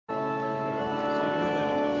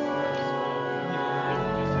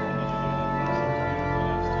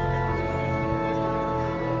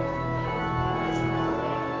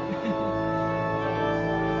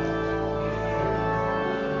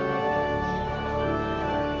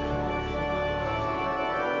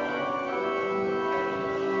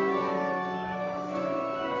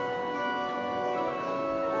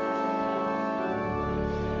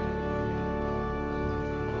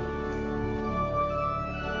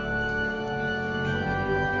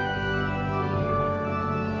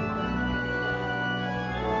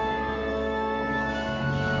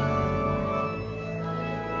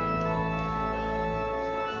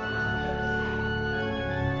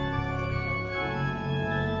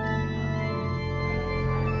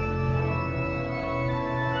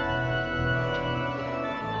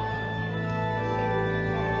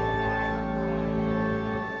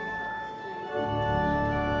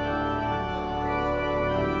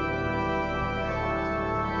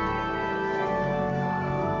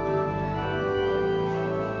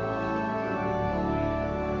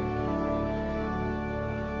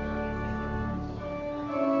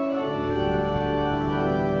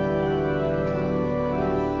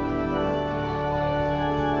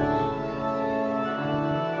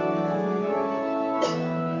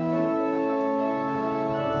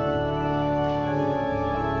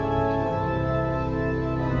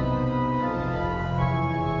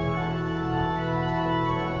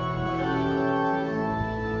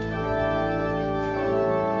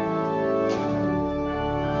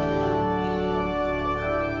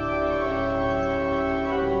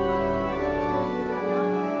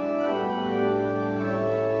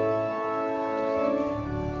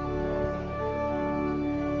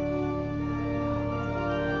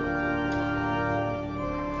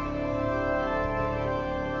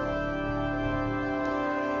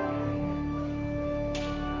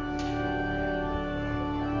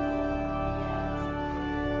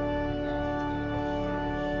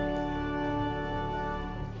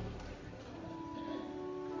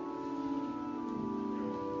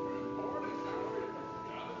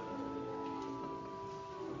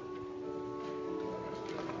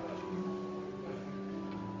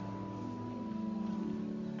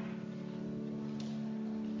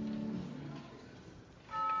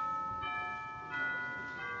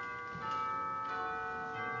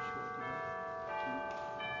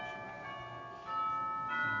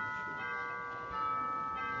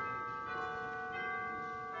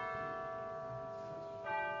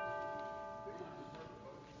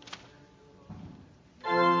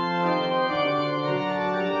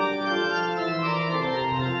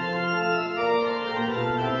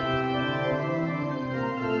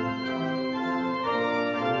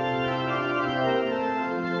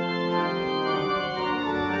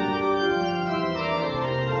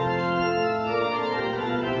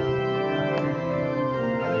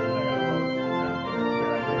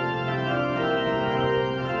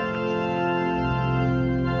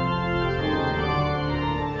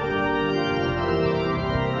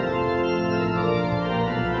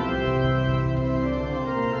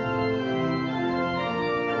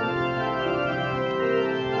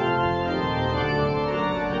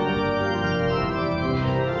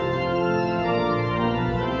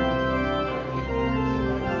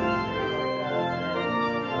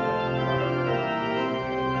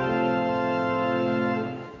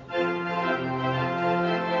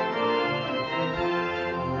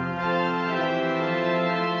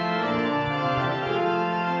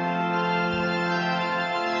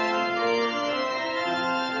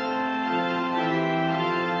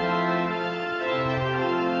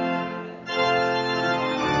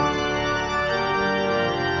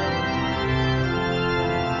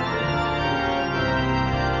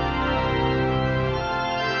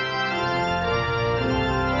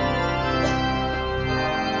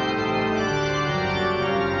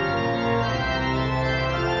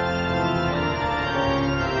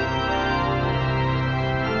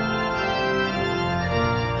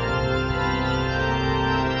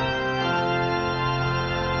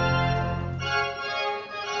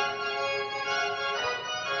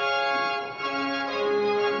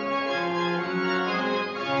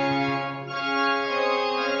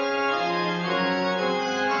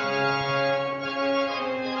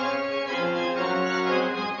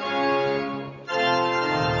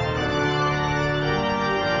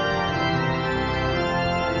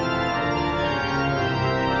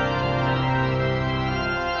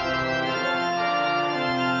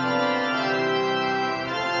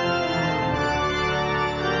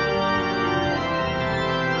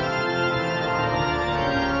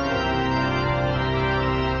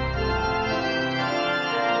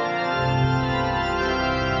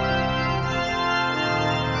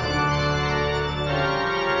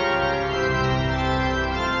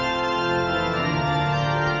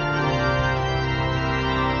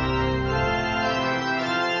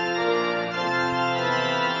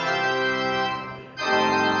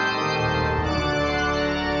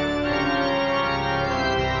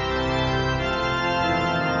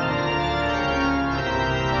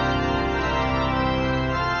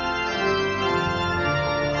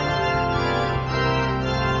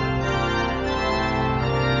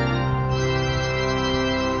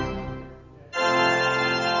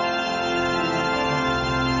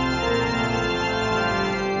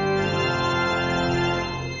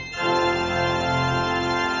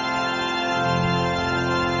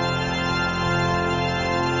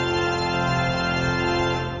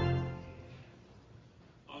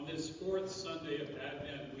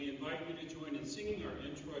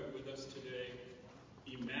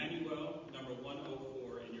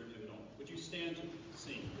stand and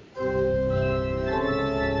sing.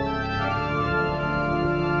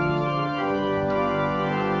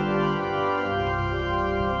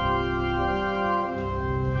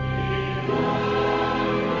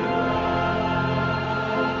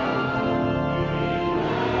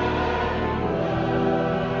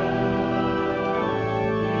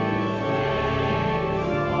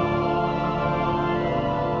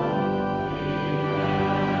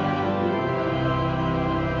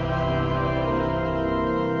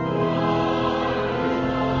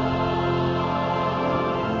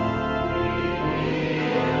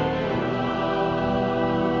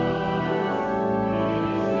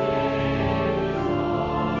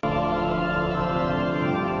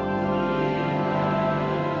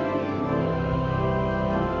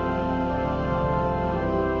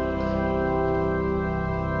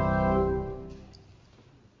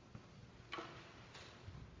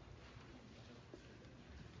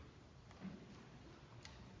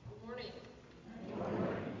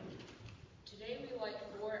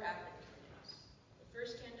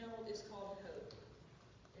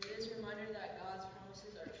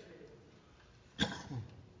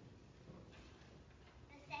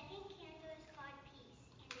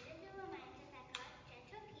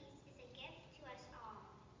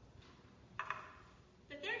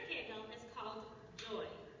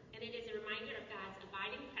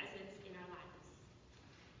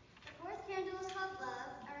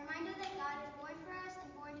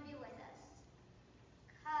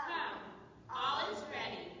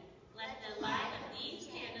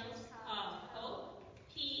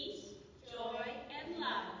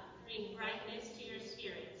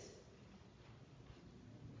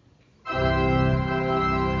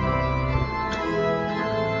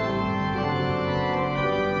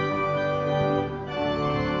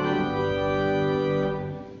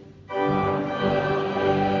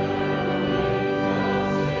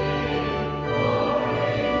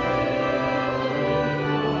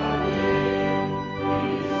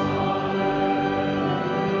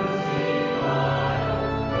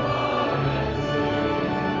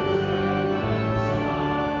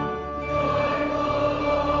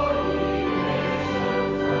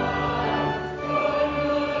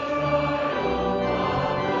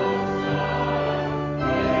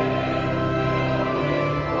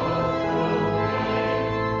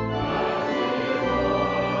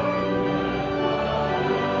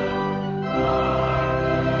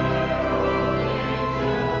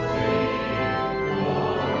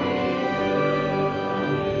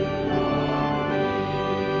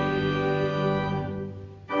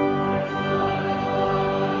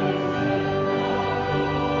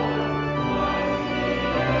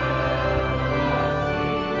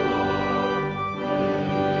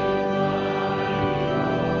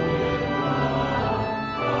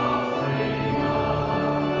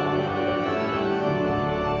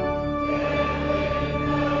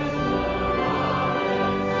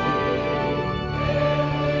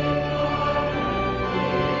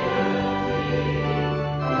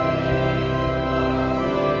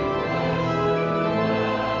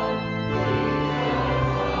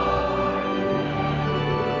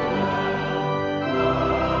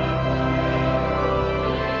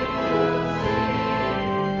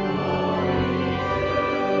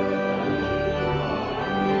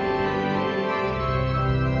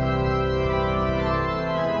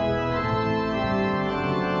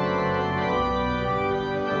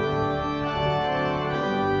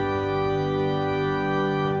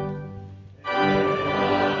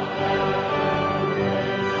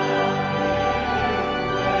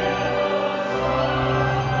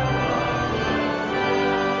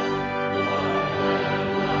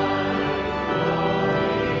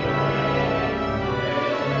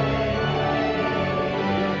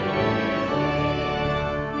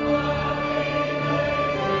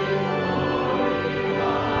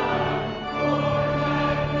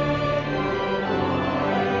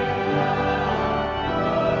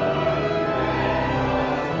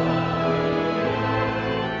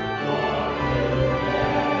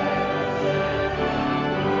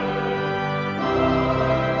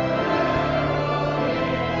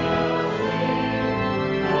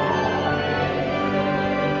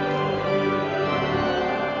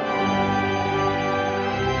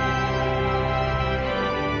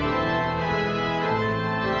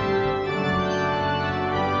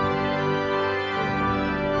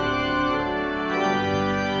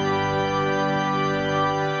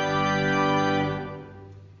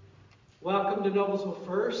 Welcome to Noblesville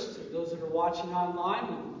First. Those that are watching online,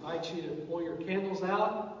 we invite you to pull your candles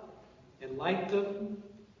out and light them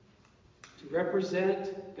to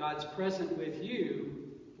represent God's presence with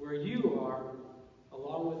you where you are,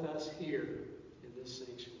 along with us here in this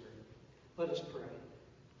sanctuary. Let us pray.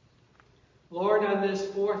 Lord, on this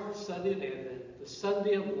fourth Sunday of Advent, the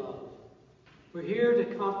Sunday of love, we're here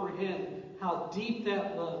to comprehend how deep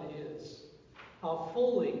that love is, how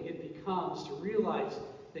fully it becomes to realize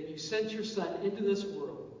that you sent your Son into this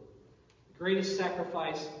world, the greatest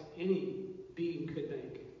sacrifice any being could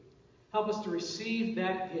make. Help us to receive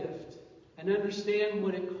that gift and understand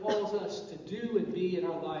what it calls us to do and be in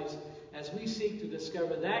our lives as we seek to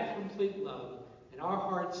discover that complete love in our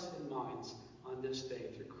hearts and minds on this day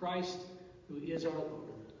through Christ, who is our Lord.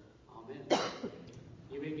 Amen.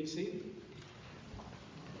 You may be seated.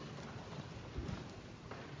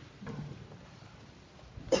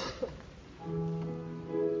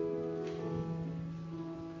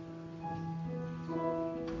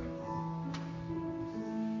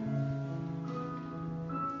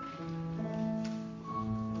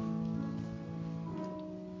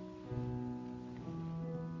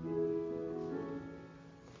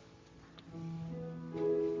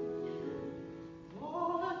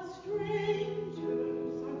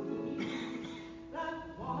 Strangers are we.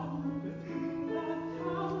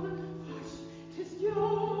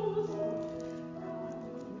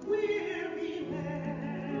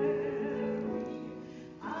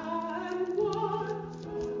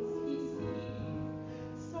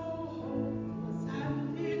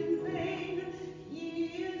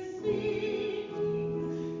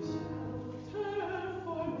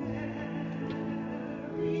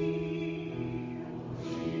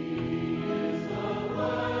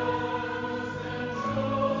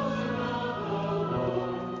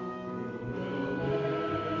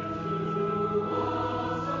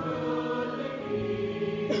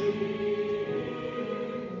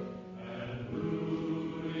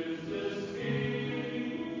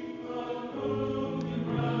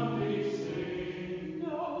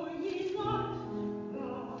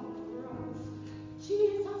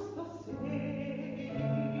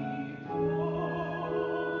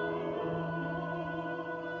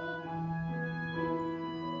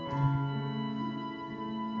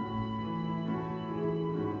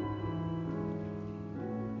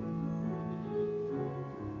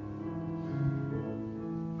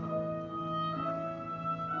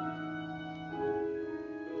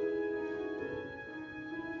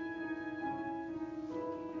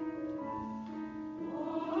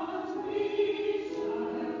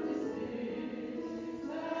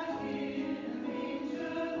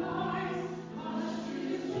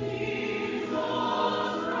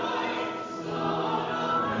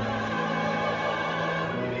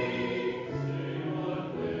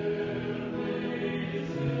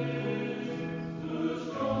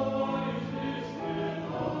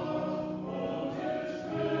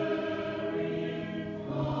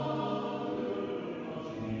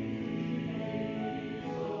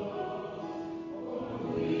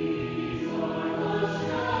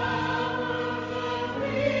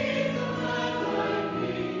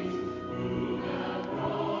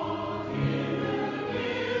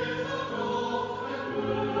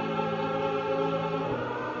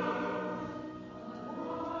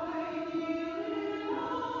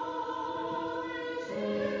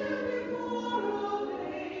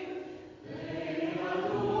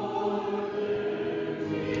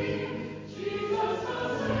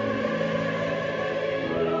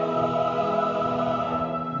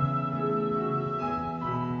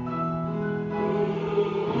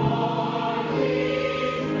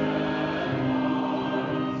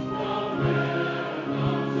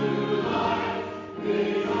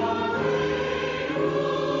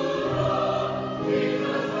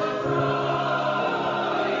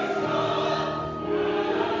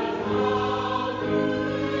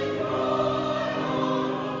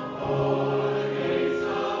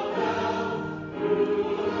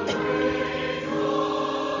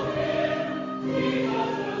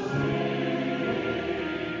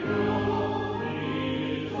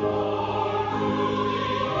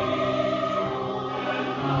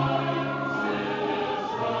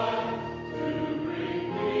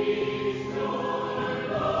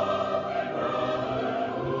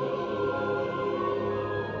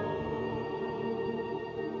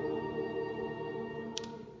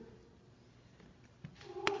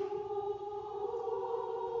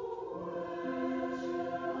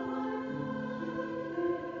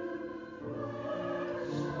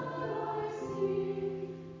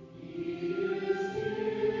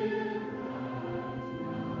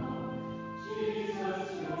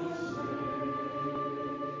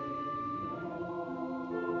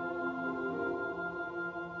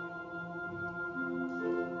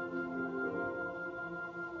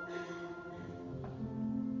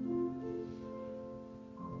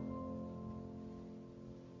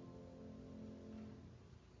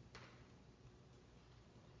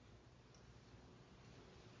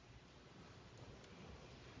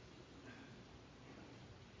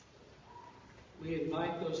 we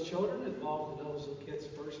invite those children involved in those Kids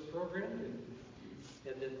First program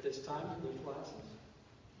and at this time for their classes.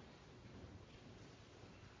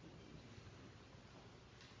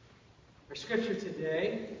 Our scripture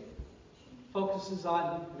today focuses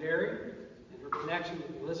on Mary and her connection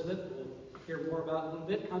with Elizabeth. We'll hear more about it in a little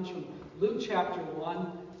bit. It comes from Luke chapter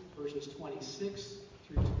 1, verses 26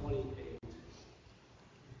 through 28.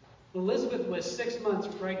 When Elizabeth was 6 months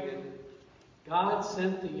pregnant, God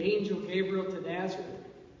sent the angel Gabriel to Nazareth,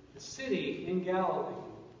 a city in Galilee,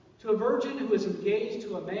 to a virgin who was engaged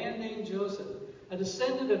to a man named Joseph, a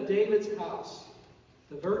descendant of David's house.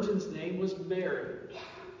 The virgin's name was Mary.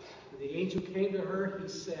 When the angel came to her, he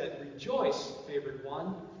said, "Rejoice, favored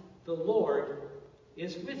one, the Lord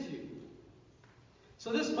is with you."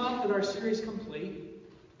 So this month in our series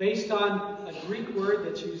Complete, based on a Greek word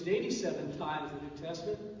that's used 87 times in the New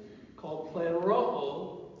Testament, called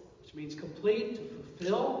pleroo, which means complete, to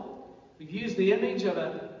fulfill. We've used the image of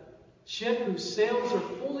a ship whose sails are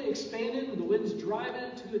fully expanded and the wind's driving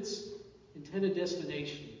it to its intended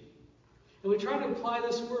destination. And we try to apply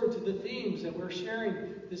this word to the themes that we're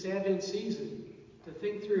sharing this Advent season, to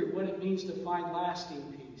think through what it means to find lasting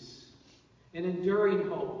peace, and enduring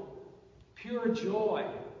hope, pure joy,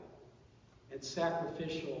 and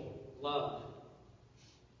sacrificial love.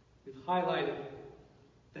 We've highlighted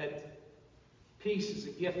that peace is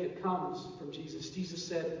a gift that comes from Jesus. Jesus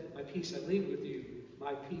said, "My peace I leave with you,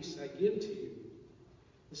 my peace I give to you."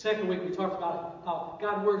 The second week we talked about how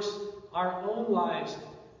God works our own lives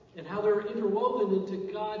and how they're interwoven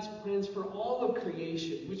into God's plans for all of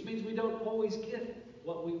creation, which means we don't always get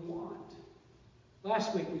what we want.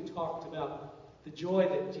 Last week we talked about the joy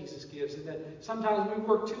that Jesus gives, and that sometimes we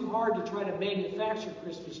work too hard to try to manufacture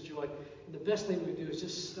Christmas joy. And the best thing we do is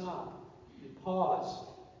just stop and pause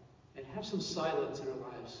and have some silence in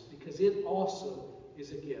our lives, because it also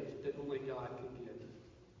is a gift that only God can give.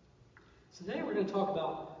 So today we're going to talk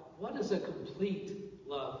about, what does a complete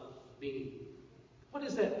love mean? What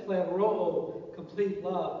is that pleroo, complete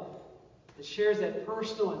love, that shares that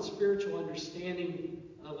personal and spiritual understanding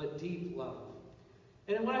of a deep love?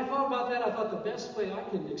 And when I thought about that, I thought the best way I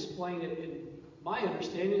can explain it in my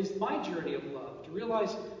understanding is my journey of love, to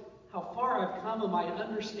realize how far I've come in my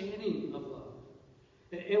understanding of love.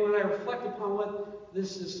 And when I reflect upon what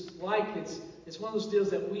this is like, it's one of those deals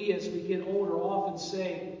that we, as we get older, often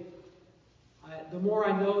say, the more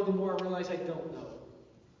I know, the more I realize I don't know.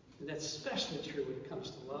 And that's especially true when it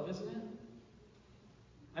comes to love, isn't it?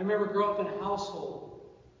 I remember growing up in a household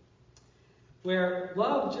where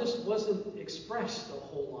love just wasn't expressed a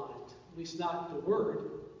whole lot, at least not the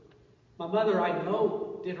word. My mother, I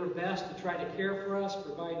know, did her best to try to care for us,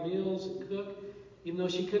 provide meals and cook, even though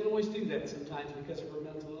she couldn't always do that sometimes because of her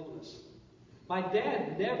mental illness. My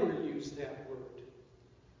dad never used that word.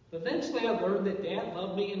 But eventually I learned that Dad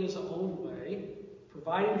loved me in his own way,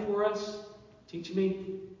 providing for us, teaching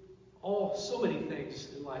me so many things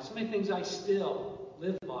in life, so many things I still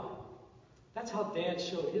live by. That's how Dad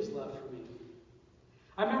showed his love for me.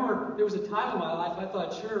 I remember there was a time in my life I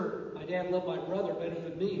thought, sure, my dad loved my brother better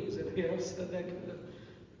than me. Has anybody else said that kind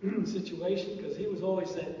of situation? Because he was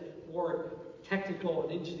always that more technical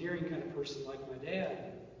and engineering kind of person like my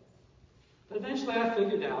dad. But eventually I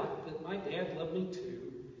figured out that my dad loved me too.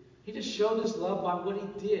 He just showed his love by what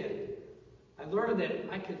he did. I learned that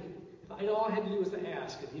all I had to do was to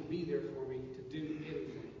ask, and he'd be there for me to do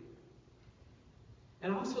anything.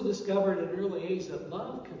 And I also discovered at an early age that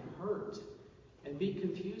love can hurt and be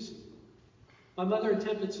confusing. My mother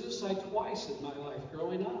attempted suicide twice in my life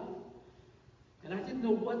growing up. And I didn't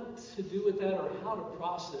know what to do with that or how to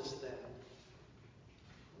process that.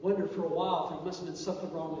 I wondered for a while if there must have been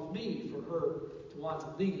something wrong with me for her to want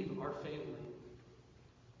to leave our family.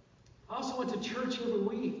 I also went to church every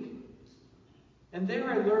week. And there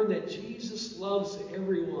I learned that Jesus loves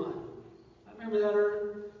everyone. I remember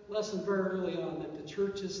that lesson very early on, that the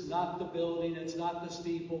church is not the building, it's not the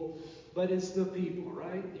steeple, but it's the people,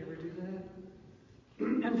 right? You ever do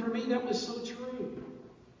that? And for me, that was so true.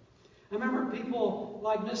 I remember people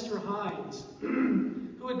like Mr. Hines,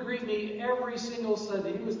 who would greet me every single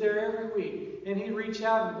Sunday. He was there every week. And he'd reach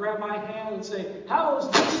out and grab my hand and say, "How's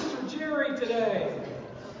Mr. Jerry today?"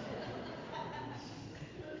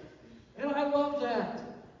 And I love that.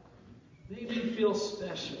 It made me feel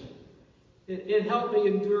special. It helped me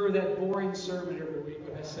endure that boring sermon every week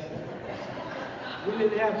when I sat there. We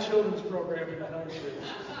didn't have children's programming at our church.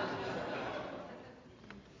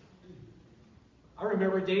 I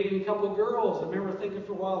remember dating a couple of girls. I remember thinking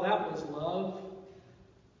for a while that was love.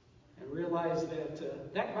 And realized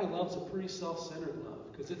that that kind of love's a pretty self-centered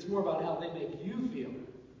love, because it's more about how they make you feel,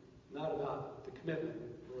 not about the commitment,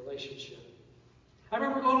 the relationship. I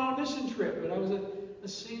remember going on a mission trip when I was a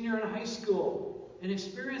senior in high school and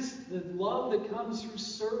experienced the love that comes through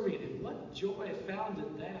serving, and what joy I found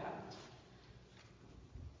in that.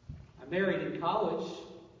 I married in college.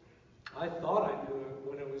 I thought I knew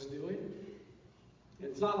what I was doing. And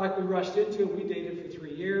it's not like we rushed into it. We dated for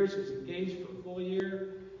 3 years, was engaged for a full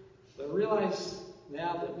year. But I realize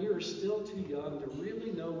now that we were still too young to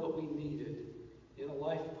really know what we needed in a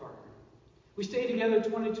life partner. We stayed together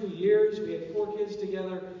 22 years. We had 4 kids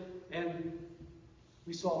together. And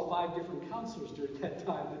we saw 5 different counselors during that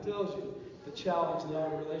time. That tells you the challenge that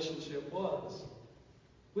our relationship was.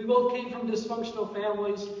 We both came from dysfunctional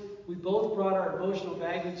families. We both brought our emotional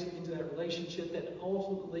baggage into that relationship that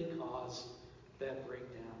ultimately caused that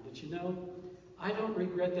breakdown. But you know, I don't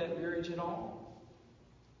regret that marriage at all.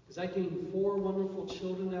 Because I gained 4 wonderful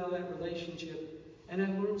children out of that relationship. And I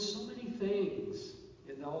learned so many things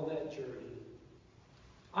in all that journey.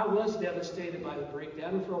 I was devastated by the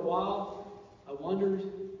breakdown. And for a while, I wondered,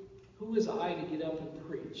 who was I to get up and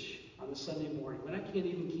preach on a Sunday morning when I can't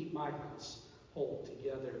even keep my household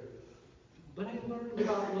together? But I learned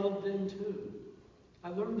about love then too. I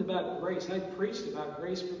learned about grace. I preached about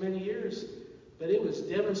grace for many years, but it was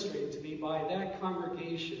demonstrated to me by that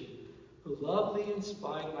congregation who loved me in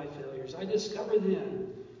spite of my failures. I discovered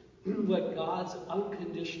then what God's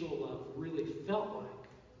unconditional love really felt like,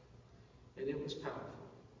 and it was powerful.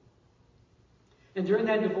 And during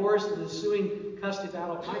that divorce and the ensuing custody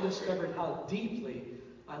battle, I discovered how deeply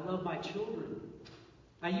I love my children.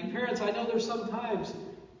 Now, you parents, I know there's sometimes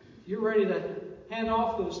you're ready to hand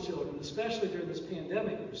off those children, especially during this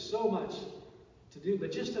pandemic. There's so much to do.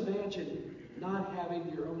 But just imagine not having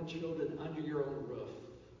your own children under your own roof.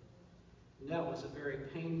 And that was a very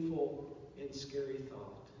painful and scary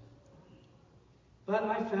thought. But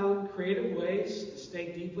I found creative ways to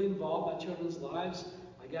stay deeply involved in my children's lives.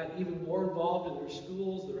 I got even more involved in their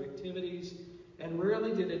schools, their activities, and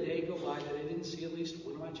rarely did a day go by that I didn't see at least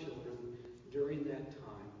one of my children during that time.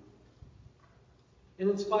 And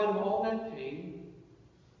in spite of all that pain,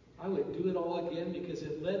 I would do it all again because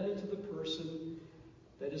it led me to the person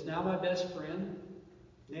that is now my best friend.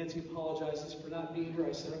 Nancy apologizes for not being here.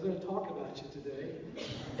 I said, I'm going to talk about you today.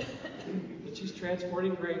 But she's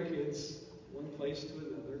transporting grandkids one place to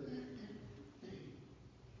another.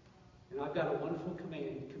 And I've got a wonderful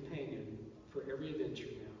companion for every adventure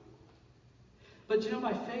now. But you know,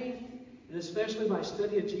 my faith, and especially my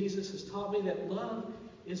study of Jesus, has taught me that love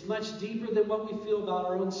is much deeper than what we feel about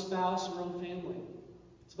our own spouse or our own family.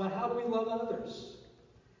 It's about how do we love others.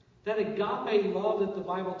 That agape love that the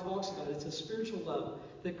Bible talks about, it's a spiritual love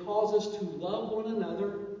that calls us to love one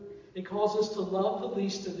another. It calls us to love the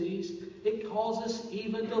least of these. It calls us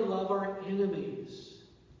even to love our enemies.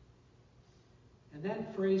 And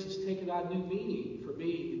that phrase has taken on new meaning for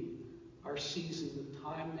me in our season of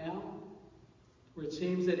time now, where it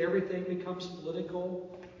seems that everything becomes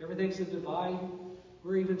political, everything's a divide.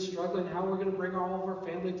 We're even struggling how we're going to bring all of our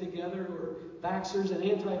family together. We're vaxxers and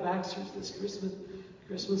anti-vaxxers this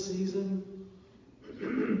Christmas season.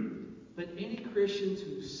 But any Christians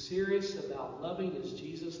who's serious about loving as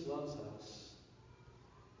Jesus loves us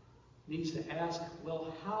needs to ask,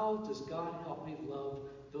 well, how does God help me love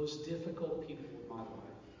those difficult people in my life?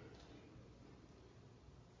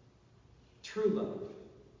 True love,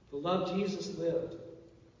 the love Jesus lived,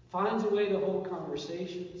 finds a way to hold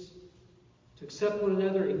conversations, to accept one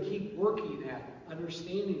another and keep working at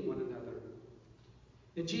understanding one another.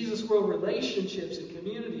 In Jesus' world, relationships and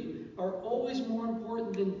community are always more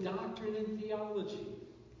important than doctrine and theology.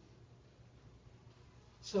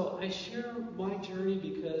 So I share my journey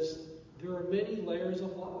because there are many layers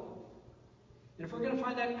of love. And if we're going to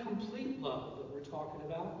find that complete love that we're talking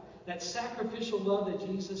about, that sacrificial love that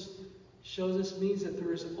Jesus shows us means that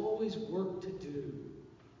there is always work to do.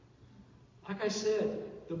 Like I said,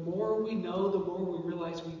 the more we know, the more we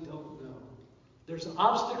realize we don't know. There's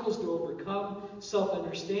obstacles to overcome,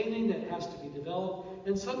 self-understanding that has to be developed,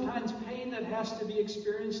 and sometimes pain that has to be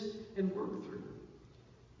experienced and worked through.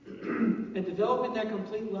 And developing that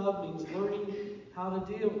complete love means learning how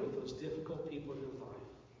to deal with those difficult people in your life.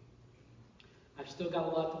 I've still got a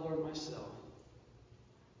lot to learn myself.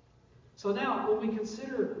 So now, when we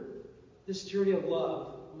consider this journey of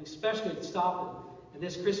love, when we especially stop in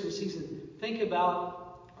this Christmas season, think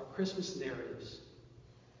about our Christmas narratives.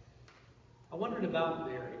 I wondered about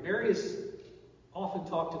Mary. Mary is often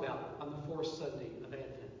talked about on the fourth Sunday of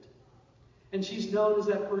Advent. And she's known as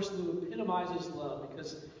that person who epitomizes love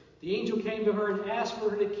because the angel came to her and asked for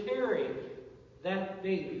her to carry that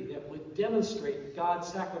baby that would demonstrate God's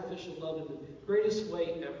sacrificial love in the greatest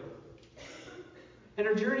way ever. And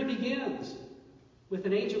her journey begins with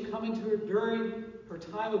an angel coming to her during her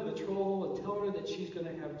time of betrothal and telling her that she's going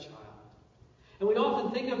to have a child. And we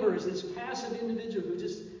often think of her as this passive individual who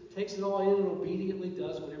just takes it all in and obediently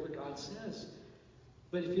does whatever God says.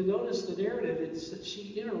 But if you notice the narrative, it's that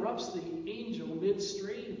she interrupts the angel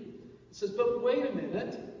midstream. It says, but wait a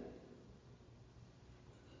minute.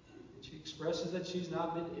 And she expresses that she's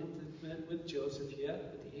not been intimate with Joseph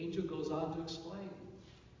yet, but the angel goes on to explain.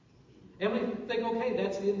 And we think, okay,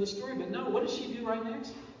 that's the end of the story. But no, what does she do right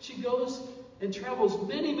next? She goes and travels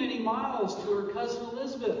many, many miles to her cousin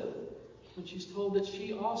Elizabeth when she's told that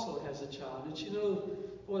she also has a child. And she knows,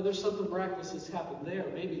 boy, there's something miraculous that's happened there.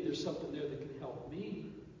 Maybe there's something there that can help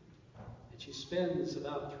me. And she spends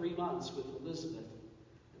about 3 months with Elizabeth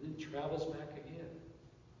and then travels back again.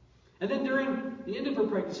 And then during the end of her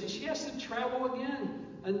pregnancy, she has to travel again,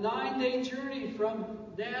 a 9-day journey from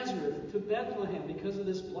Nazareth to Bethlehem because of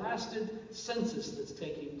this blasted census that's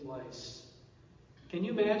taking place. Can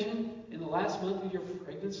you imagine in the last month of your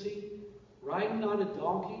pregnancy, riding on a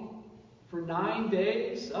donkey for 9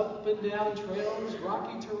 days, up and down trails,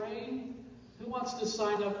 rocky terrain? Who wants to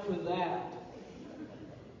sign up for that?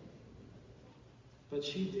 But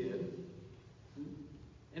she did.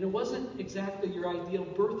 And it wasn't exactly your ideal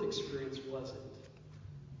birth experience, was it?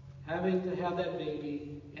 Having to have that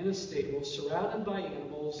baby in a stable, surrounded by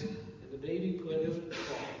animals, and the baby put in a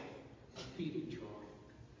trough, a feeding trough.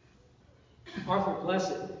 Arthur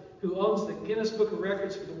Blessed, who owns the Guinness Book of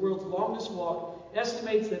Records for the world's longest walk,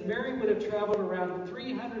 estimates that Mary would have traveled around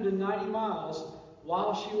 390 miles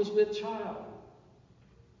while she was with child.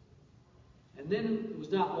 And then it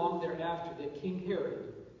was not long thereafter that King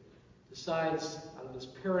Herod decides, out of his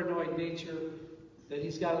paranoid nature, that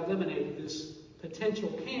he's got to eliminate this potential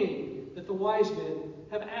king that the wise men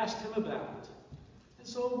have asked him about. And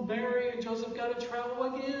so Mary and Joseph got to travel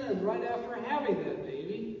again right after having that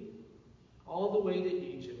baby, all the way to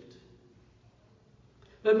Egypt.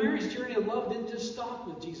 But Mary's journey of love didn't just stop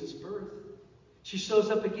with Jesus' birth. She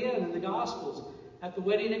shows up again in the Gospels at the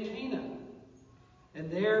wedding at Cana.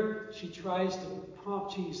 And there she tries to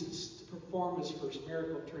prompt Jesus to perform his first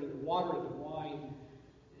miracle of turning the water into wine.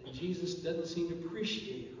 And Jesus doesn't seem to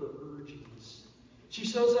appreciate her urgings. She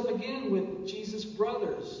shows up again with Jesus'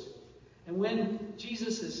 brothers. And when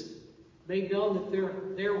Jesus is made known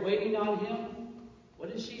that they're waiting on him,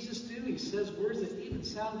 what does Jesus do? He says words that even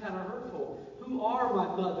sound kind of hurtful. Who are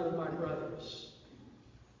my mother and my brothers?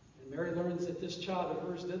 And Mary learns that this child of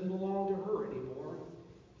hers doesn't belong to her anymore.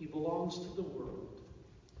 He belongs to the world.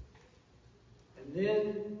 And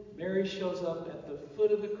then Mary shows up at the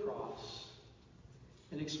foot of the cross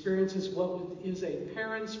and experiences what is a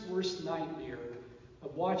parent's worst nightmare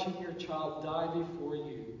of watching your child die before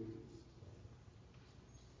you.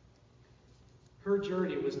 Her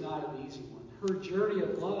journey was not an easy one. Her journey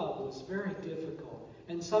of love was very difficult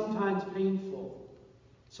and sometimes painful.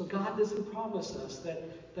 So God doesn't promise us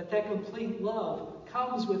that complete love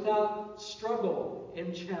comes without struggle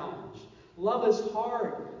and challenge. Love is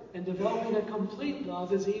hard, and developing a complete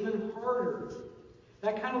love is even harder.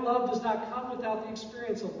 That kind of love does not come without the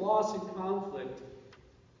experience of loss and conflict.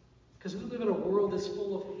 Because we live in a world that's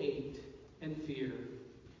full of hate and fear.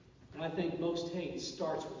 And I think most hate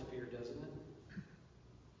starts with fear, doesn't it?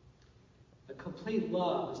 A complete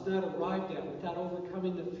love is not arrived at without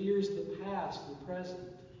overcoming the fears of the past and present.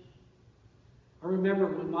 I remember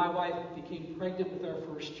when my wife became pregnant with our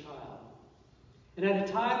first child. And at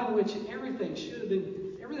a time in which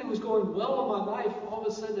everything was going well in my life, all of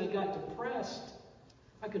a sudden I got depressed.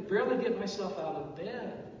 I could barely get myself out of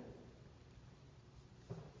bed.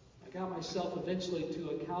 I got myself eventually to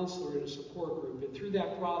a counselor and a support group, and through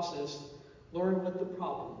that process, learned what the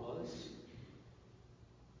problem was.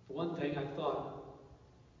 For one thing, I thought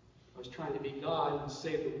I was trying to be God and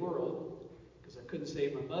save the world, because I couldn't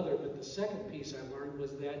save my mother. But the second piece I learned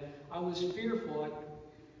was that I was fearful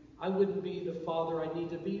I wouldn't be the father I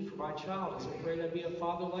need to be for my child. I was afraid I'd be a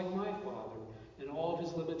father like my father and all of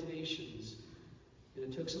his limitations. And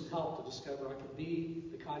it took some help to discover I could be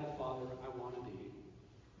the kind of father I want to be.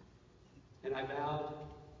 And I vowed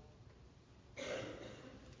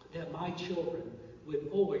that my children would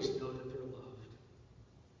always know that they're loved.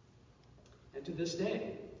 And to this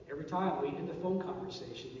day, every time we end a phone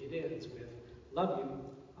conversation, it ends with, love you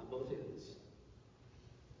on both ends.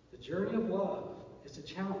 The journey of love is a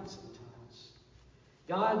challenge sometimes.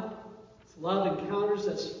 God's love encounters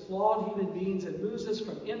us flawed human beings and moves us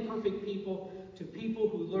from imperfect people to people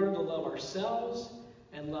who learn to love ourselves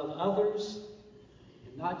and love others,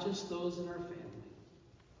 and not just those in our family.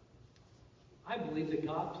 I believe that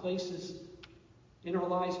God places in our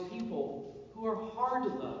lives people who are hard to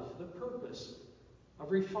love for the purpose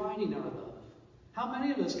of refining our love, How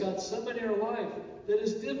many of us got somebody in our life that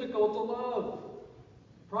is difficult to love?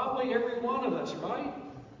 Probably every one of us, right?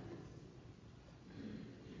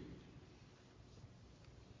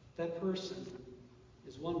 That person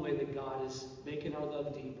is one way that God is making our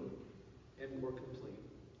love deeper and more complete.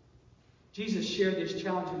 Jesus shared these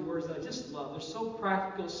challenging words that I just love. They're so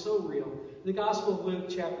practical, so real. In the Gospel of Luke,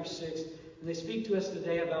 chapter 6, and they speak to us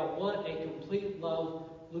today about what a complete love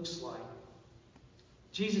looks like.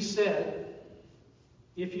 Jesus said,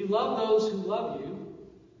 "If you love those who love you,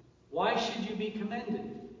 why should you be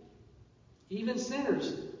commended? Even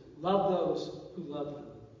sinners love those who love them.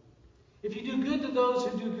 If you do good to those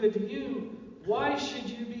who do good to you, why should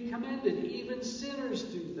you be commended? Even sinners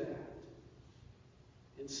do that.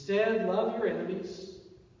 Instead, love your enemies,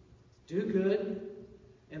 do good,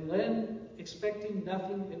 and lend, expecting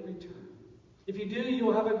nothing in return. If you do, you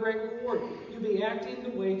will have a great reward. You'll be acting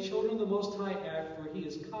the way children of the Most High act, for He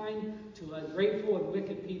is kind to ungrateful and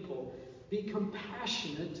wicked people. Be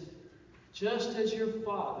compassionate, just as your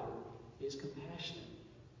Father is compassionate."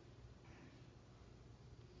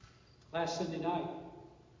 Last Sunday night,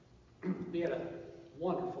 we had a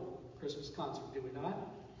wonderful Christmas concert, did we not?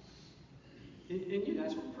 And you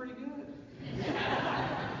guys were pretty good.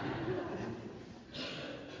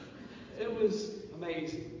 It was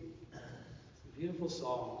amazing. Beautiful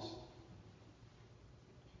songs.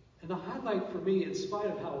 And the highlight for me, in spite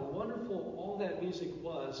of how wonderful all that music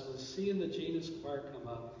was seeing the Janus Choir come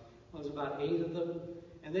up. There was about 8 of them.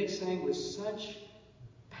 And they sang with such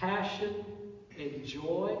passion and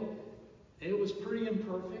joy. It was pretty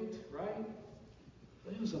imperfect, right?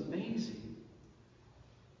 But it was amazing.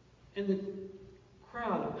 And the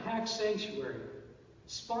crowd, a packed sanctuary,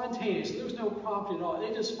 spontaneous. There was no prompting at all.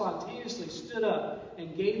 They just spontaneously stood up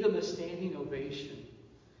and gave them a standing ovation.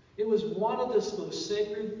 It was one of the most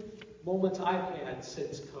sacred moments I've had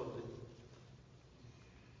since COVID.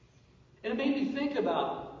 And it made me think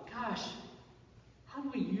about, gosh, how do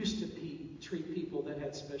we used to treat people that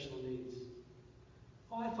had special needs?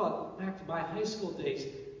 Oh, I thought back to my high school days,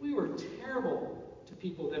 we were terrible to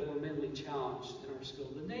people that were mentally challenged in our school.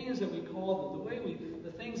 The names that we called them,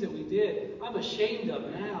 the things that we did, I'm ashamed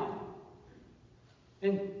of now.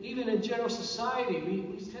 And even in general society,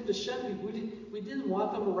 we tend to shun people. We didn't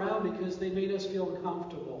want them around because they made us feel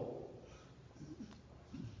uncomfortable.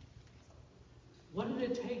 What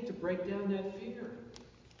did it take to break down that fear?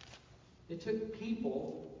 It took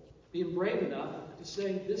people being brave enough to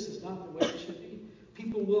say, this is not the way it should be.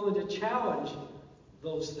 People willing to challenge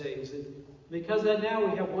those things. And because of that, now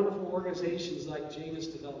we have wonderful organizations like Janus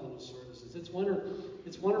Developmental Services. It's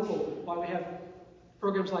wonderful why we have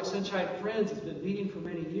programs like Sunshine Friends. It's been meeting for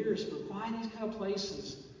many years. But find these kind of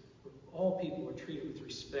places where all people are treated with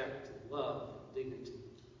respect, love, dignity.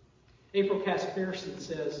 April Kasperson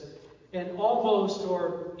says, an almost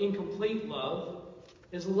or incomplete love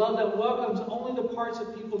is a love that welcomes only the parts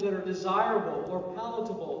of people that are desirable or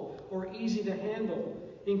palatable or easy to handle.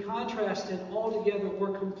 In contrast, an altogether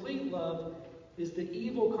or complete love is the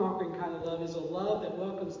evil-conquering kind of love, is a love that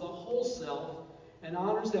welcomes the whole self and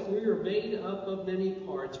honors that we are made up of many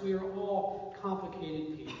parts. We are all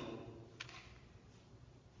complicated people.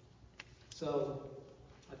 So,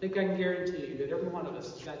 I think I can guarantee you that every one of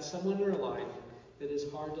us has got someone in our life that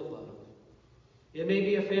is hard to love. It may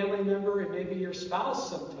be a family member, it may be your spouse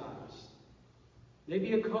sometimes.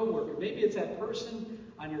 Maybe a coworker, maybe it's that person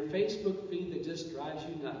on your Facebook feed that just drives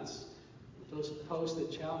you nuts with those posts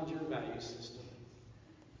that challenge your value system.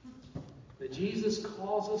 But Jesus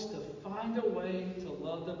calls us to find a way to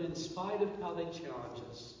love them in spite of how they challenge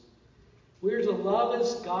us. We are to love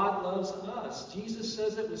as God loves us. Jesus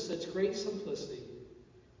says it with such great simplicity.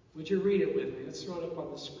 Would you read it with me? Let's throw it up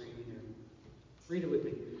on the screen here. Read it with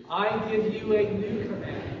me. I give you a new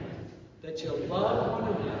commandment, that you love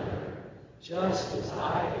one another, just as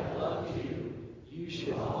I have loved you. You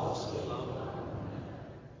should also love one another.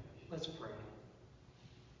 Let's pray.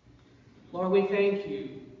 Lord, we thank you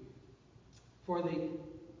for the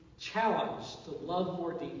challenge to love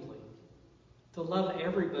more deeply, to love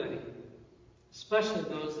everybody, especially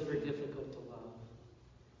those that are difficult to love.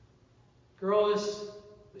 Grow us,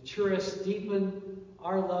 mature us, deepen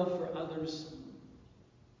our love for others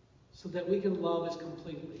so that we can love as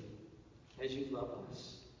completely as you love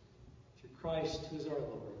us. Through Christ, who is our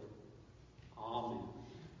Lord. Amen.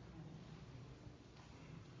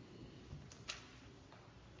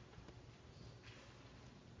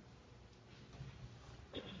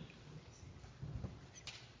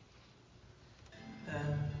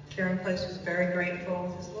 Caring Place was very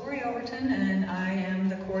grateful. This is Lori Overton, and I am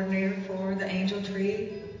the coordinator for the Angel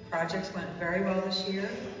Tree. Projects went very well this year.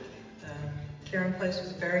 Caring Place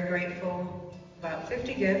was very grateful about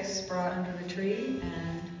 50 gifts brought under the tree,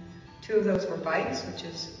 and 2 of those were bikes, which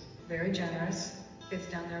is very generous. Kids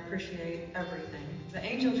down there appreciate everything. The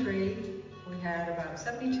angel tree, we had about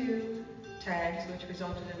 72 tags, which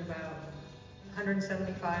resulted in about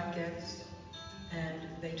 175 gifts, and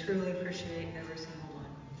they truly appreciate every single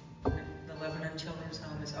one. And the Lebanon Children's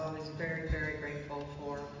Home is always very, very grateful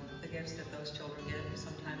for the gifts that those children get.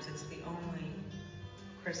 Sometimes it's the only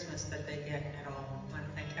Christmas that they get at all. I want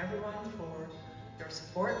to thank everyone for your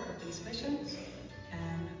support of these missions,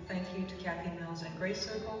 and thank you to Kathy Mills and Grace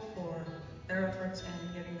Circle for their efforts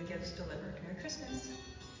in getting the gifts delivered. Merry Christmas.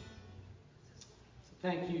 So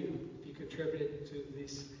thank you if you contributed to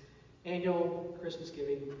this annual Christmas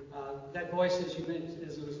giving. That voice, as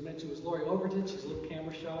it was mentioned, was Lori Overton. She's a little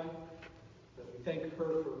camera shy, but we thank her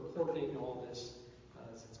for coordinating all this.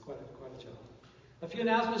 It's quite a job. A few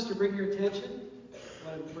announcements to bring your attention.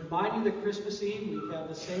 I want to remind you that Christmas Eve we have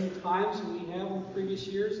the same times we have in previous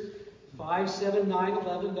years: 5, 7, 9,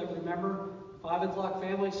 11. But remember, 5 o'clock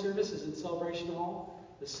family service is in Celebration Hall.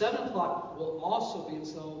 The 7 o'clock will also be in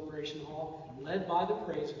Celebration Hall, led by the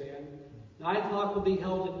praise band. 9 o'clock will be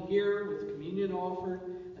held in here with communion offered,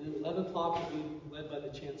 and then 11 o'clock will be led by the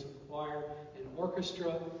chancel choir and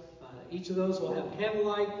orchestra. Each of those will have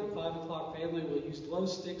candlelight. The 5 o'clock family will use glow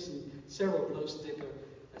sticks and several glow stick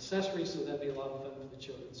accessories, so that'll be a lot of fun for the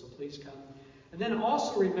children. So please come. And then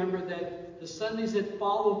also remember that the Sundays that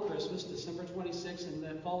follow Christmas, December 26th, and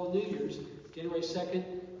that follow New Year's, January 2nd,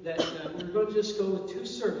 that we're going to just go with 2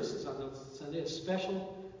 services on those Sundays, a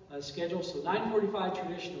special schedule. So 9:45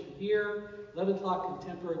 traditional here, 11 o'clock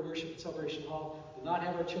contemporary worship at Celebration Hall. We'll not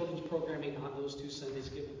have our children's programming on those 2 Sundays,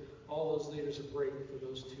 giving all those leaders a break for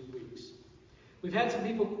those 2 weeks. We've had some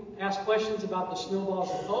people ask questions about the Snowballs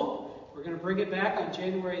of Hope. We're going to bring it back on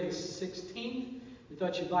January the 16th. We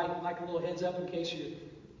thought you'd like a little heads up in case you're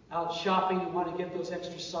out shopping and want to get those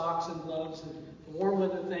extra socks and gloves and warm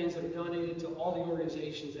weather things that are donated to all the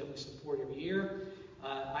organizations that we support every year.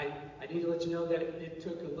 I need to let you know that it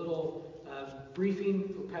took a little briefing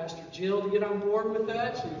for Pastor Jill to get on board with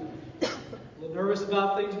that. She's a little nervous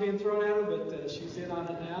about things being thrown at her, but she's in on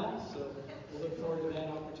it now. So we'll look forward to that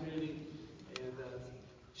opportunity. And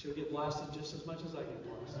she'll get blasted just as much as I get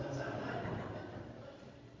blasted.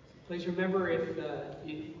 Please remember, if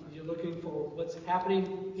you're looking for what's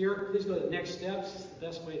happening here, please go to the Next Steps. It's the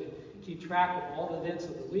best way to keep track of all the events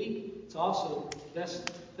of the week. It's also the best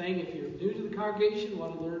thing if you're new to the congregation,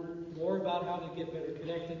 want to learn more about how to get better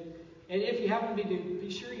connected. And if you happen to be new, be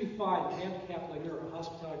sure you find Pam Kaplinger, a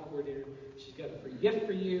hospitality coordinator. She's got a free gift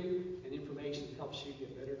for you and information that helps you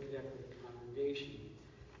get better connected with the congregation.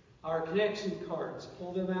 Our connection cards,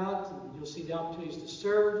 pull them out, and you'll see the opportunities to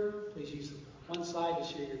serve. Please use one side to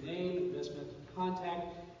share your name and best method of contact.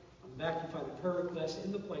 On the back, you find the prayer requests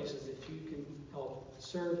in the places that you can help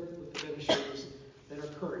serve with the ministries that are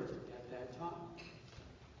current at that time.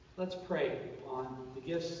 Let's pray on the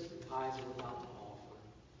gifts and tithes we're about to offer.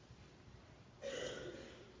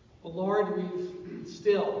 Oh Lord, we've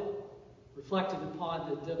still reflected upon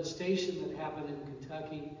the devastation that happened in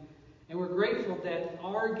Kentucky, and we're grateful that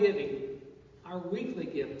our giving, our weekly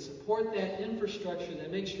giving, support that infrastructure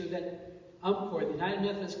that makes sure that UMCOR, the United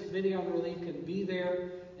Methodist Committee on Relief, can be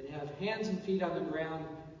there and have hands and feet on the ground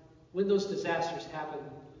when those disasters happen,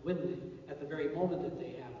 at the very moment that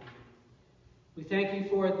they happen. We thank you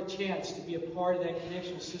for the chance to be a part of that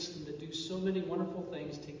connectional system to do so many wonderful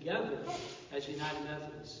things together as United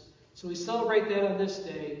Methodists. So we celebrate that on this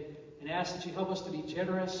day and ask that you help us to be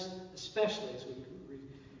generous, especially as we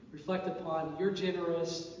reflect upon your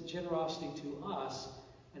generosity to us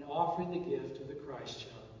and offering the gift of the Christ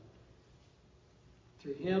child.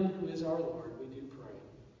 Through him who is our Lord, we do pray.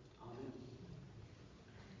 Amen.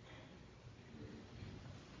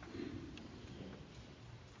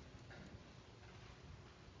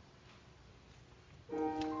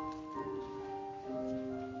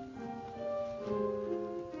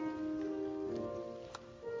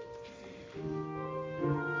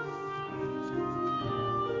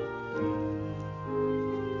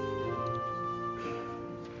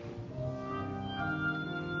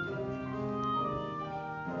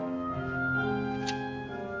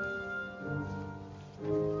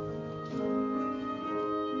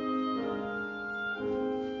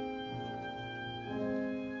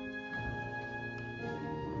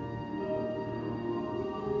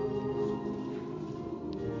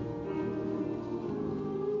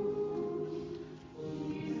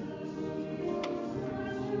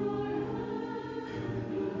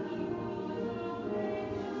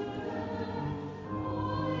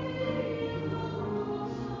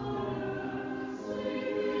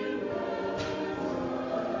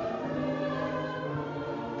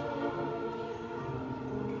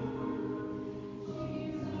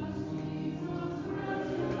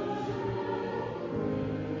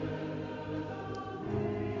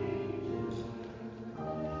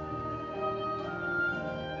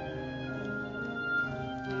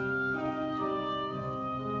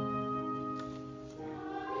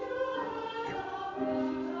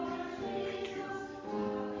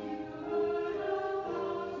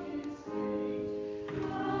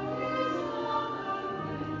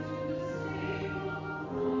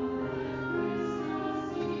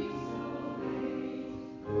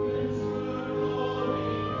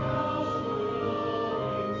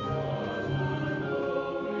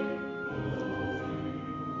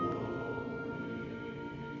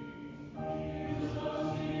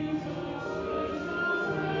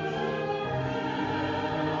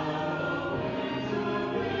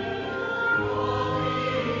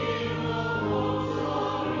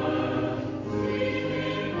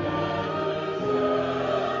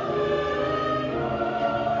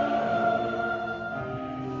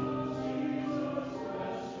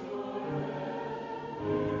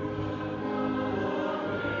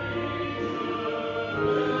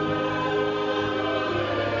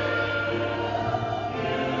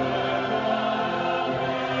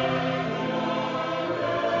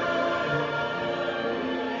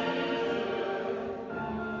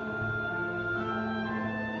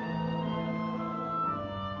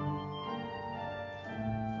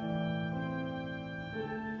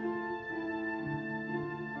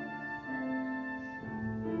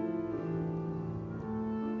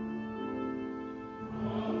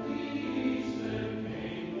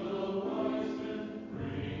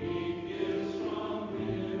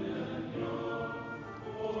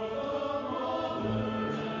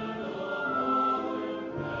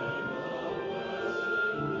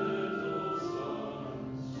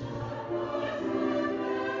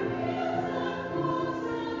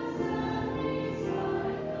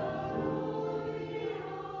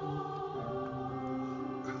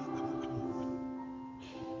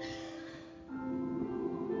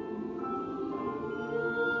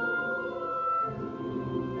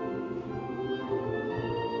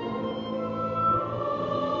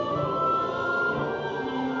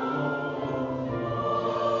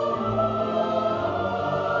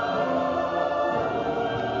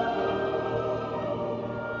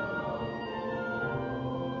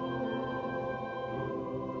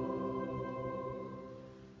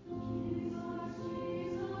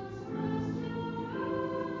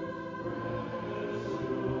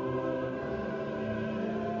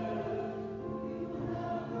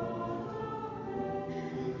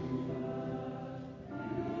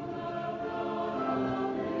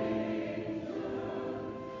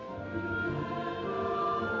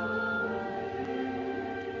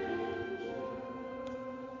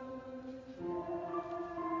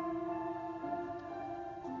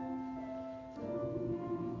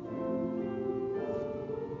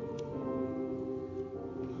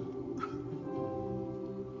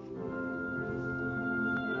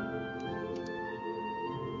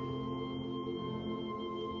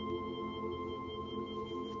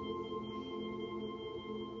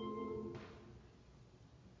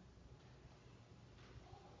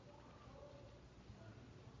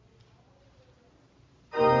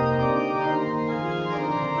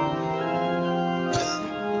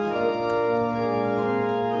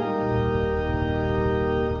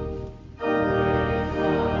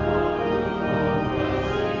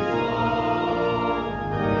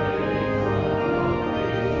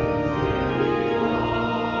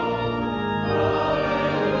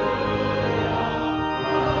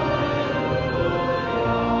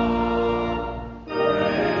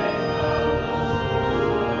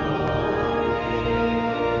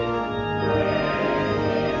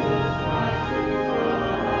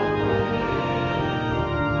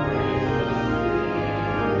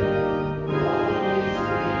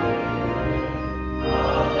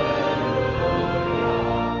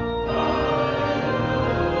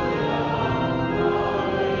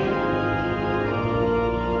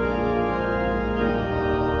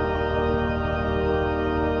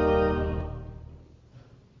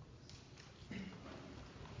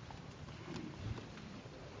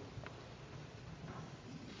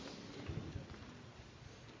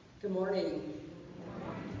 Good morning.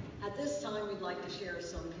 At this time, we'd like to share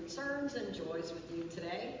some concerns and joys with you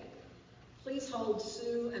today. Please hold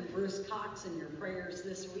Sue and Bruce Cox in your prayers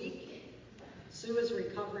this week. Sue is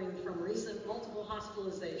recovering from recent multiple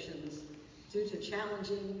hospitalizations due to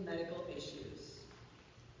challenging medical issues.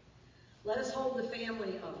 Let us hold the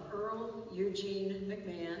family of Earl Eugene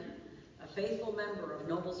McMahon, a faithful member of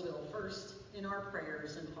Noblesville First, in our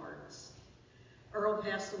prayers and hearts. Earl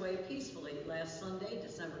passed away peacefully last Sunday,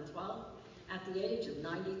 December 12th, at the age of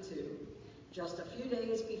 92, just a few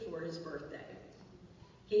days before his birthday.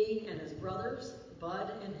 He and his brothers,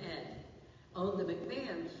 Bud and Ed, owned the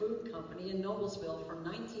McMahon Food Company in Noblesville from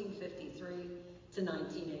 1953 to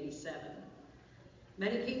 1987.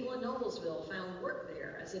 Many people in Noblesville found work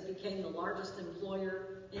there as it became the largest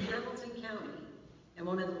employer in Hamilton County and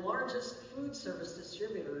one of the largest food service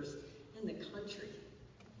distributors in the country.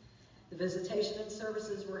 The visitation and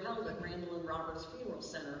services were held at Randall and Roberts Funeral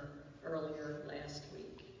Center earlier last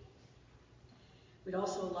week. We'd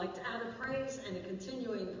also like to add a praise and a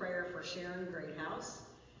continuing prayer for Sharon Greathouse.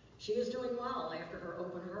 She is doing well after her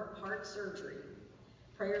open heart surgery.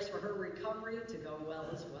 Prayers for her recovery to go well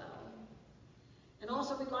as well. And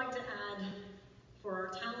also we'd like to add for our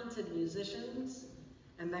talented musicians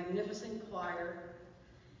and magnificent choir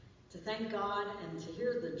to thank God and to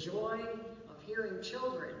hear the joy of hearing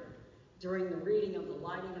children during the reading of the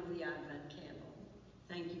lighting of the Advent candle.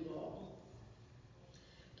 Thank you all.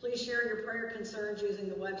 Please share your prayer concerns using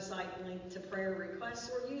the website link to prayer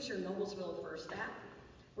requests or use your Noblesville First app,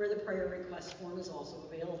 where the prayer request form is also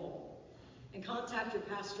available. And contact your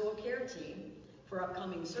pastoral care team for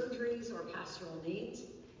upcoming surgeries or pastoral needs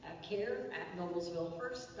at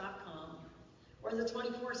care@noblesvillefirst.com or the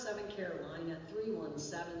 24/7 care line at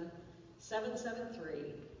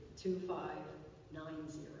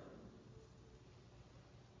 317-773-2590.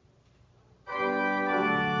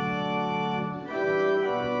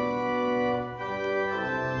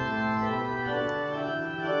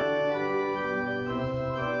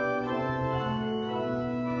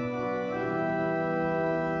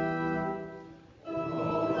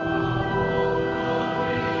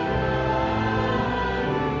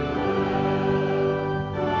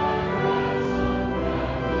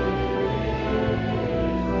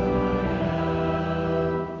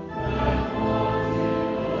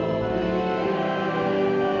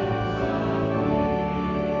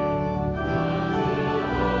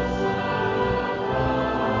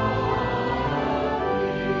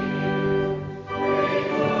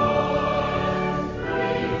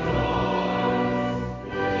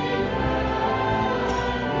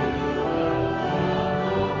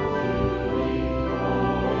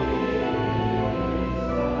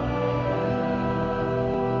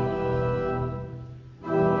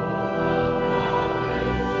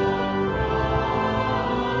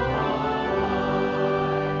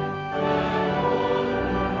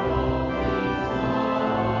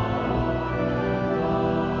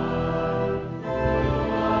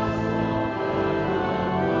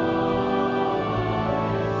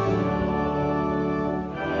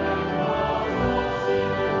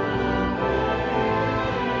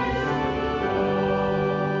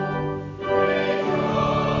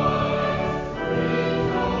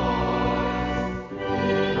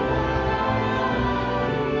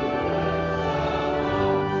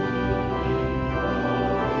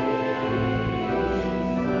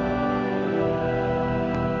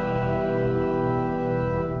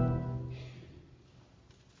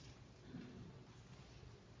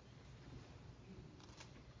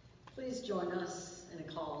 Please join us in a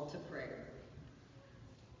call to prayer.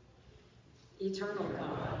 Eternal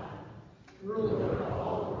God, ruler of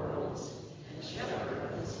all worlds and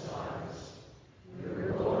shepherd of the stars,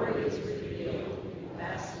 your glory is revealed in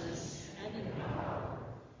vastness and in power,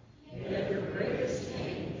 yet your greatest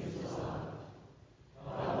aim is love.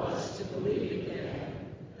 Help us to believe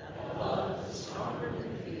again that love is stronger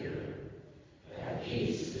than fear, that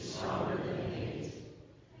peace is stronger than hate,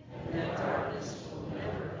 and that darkness will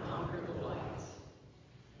never conquer the light.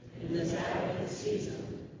 In this Advent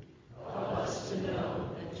season, help us to know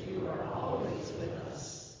that you are always with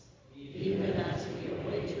us, even as we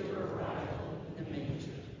await your arrival in the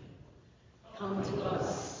manger. Come to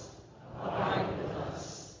us, abide with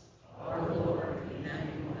us, our Lord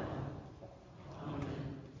Emmanuel.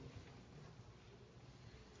 Amen.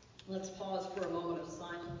 Let's pause for a moment of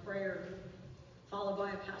silent prayer, followed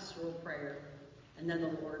by a pastoral prayer, and then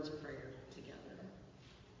the Lord's Prayer together.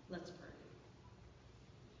 Let's pray.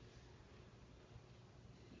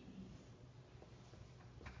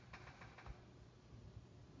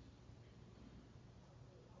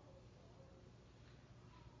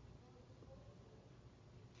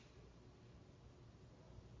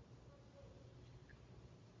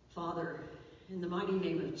 Father, in the mighty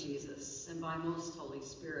name of Jesus and by most Holy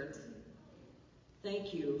Spirit,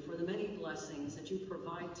 thank you for the many blessings that you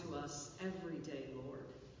provide to us every day, Lord.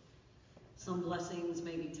 Some blessings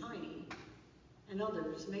may be tiny and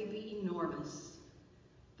others may be enormous,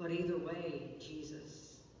 but either way,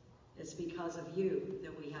 Jesus, it's because of you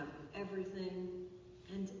that we have everything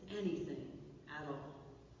and anything at all.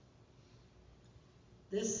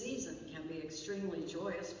 This season can be extremely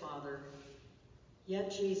joyous, Father.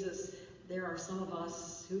 Yet, Jesus, there are some of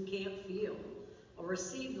us who can't feel or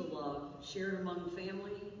receive the love shared among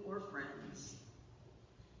family or friends.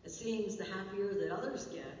 It seems the happier that others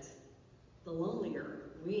get, the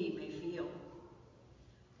lonelier we may feel.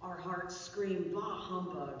 Our hearts scream, bah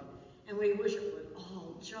humbug, and we wish it would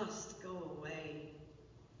all just go away.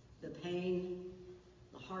 The pain,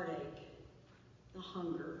 the heartache, the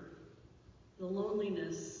hunger, the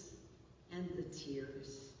loneliness, and the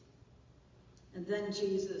tears. And then,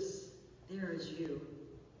 Jesus, there is you.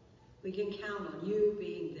 We can count on you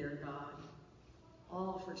being there, God,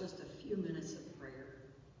 all for just a few minutes of prayer.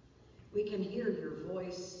 We can hear your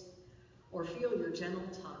voice or feel your gentle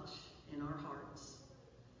touch in our hearts,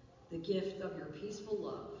 the gift of your peaceful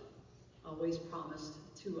love always promised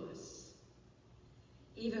to us.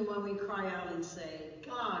 Even when we cry out and say,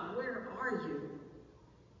 God, where are you?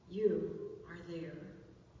 You are there.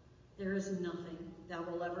 There is nothing that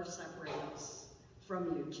will ever separate us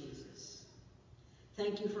from you, Jesus.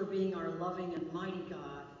 Thank you for being our loving and mighty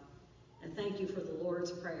God, and thank you for the Lord's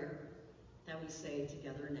Prayer that we say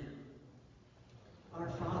together now. Our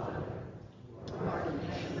Father, who art in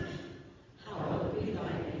heaven, hallowed be thy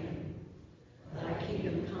name. Thy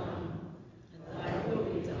kingdom come, and thy will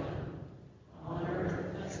be done, on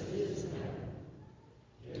earth as it is in heaven.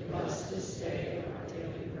 Give us this day our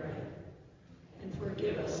daily bread, and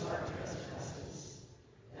forgive us our trespasses,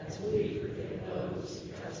 as we forgive those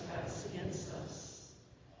who trespass against us.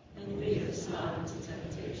 And lead us not into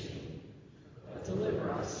temptation, but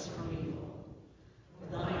deliver us from evil. For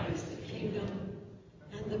thine is the kingdom,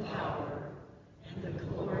 and the power, and the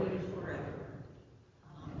glory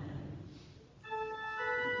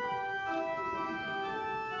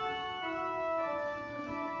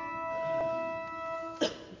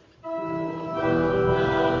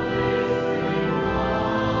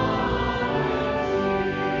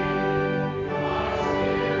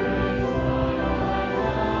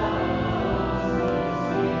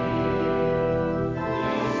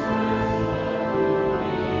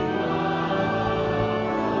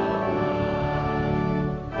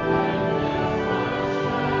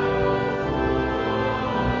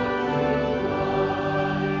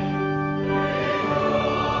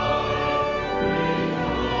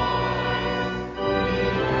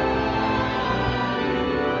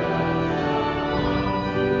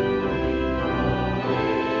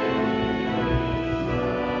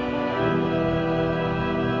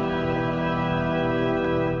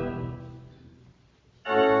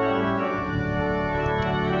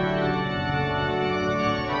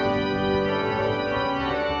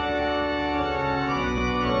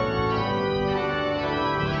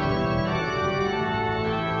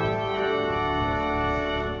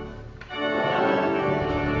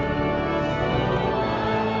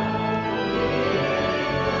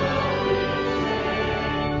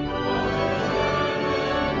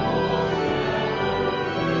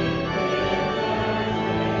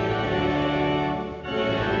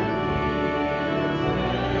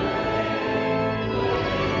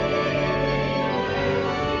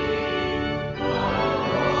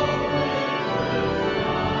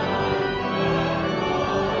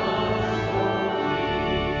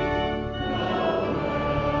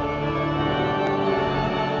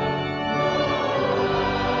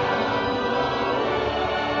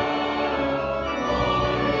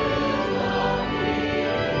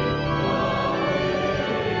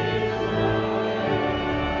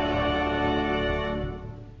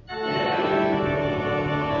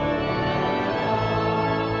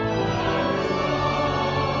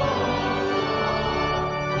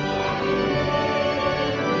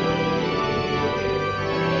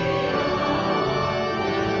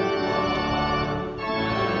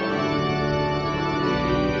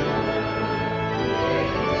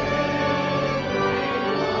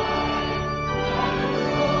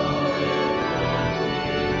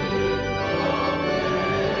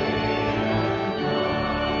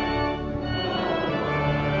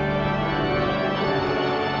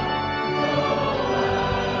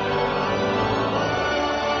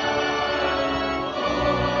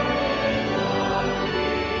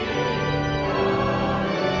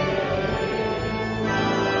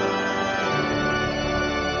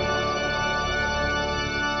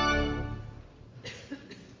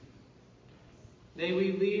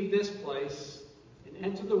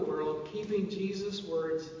world, keeping Jesus'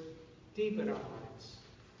 words deep in our hearts.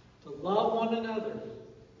 To love one another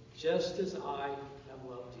just as I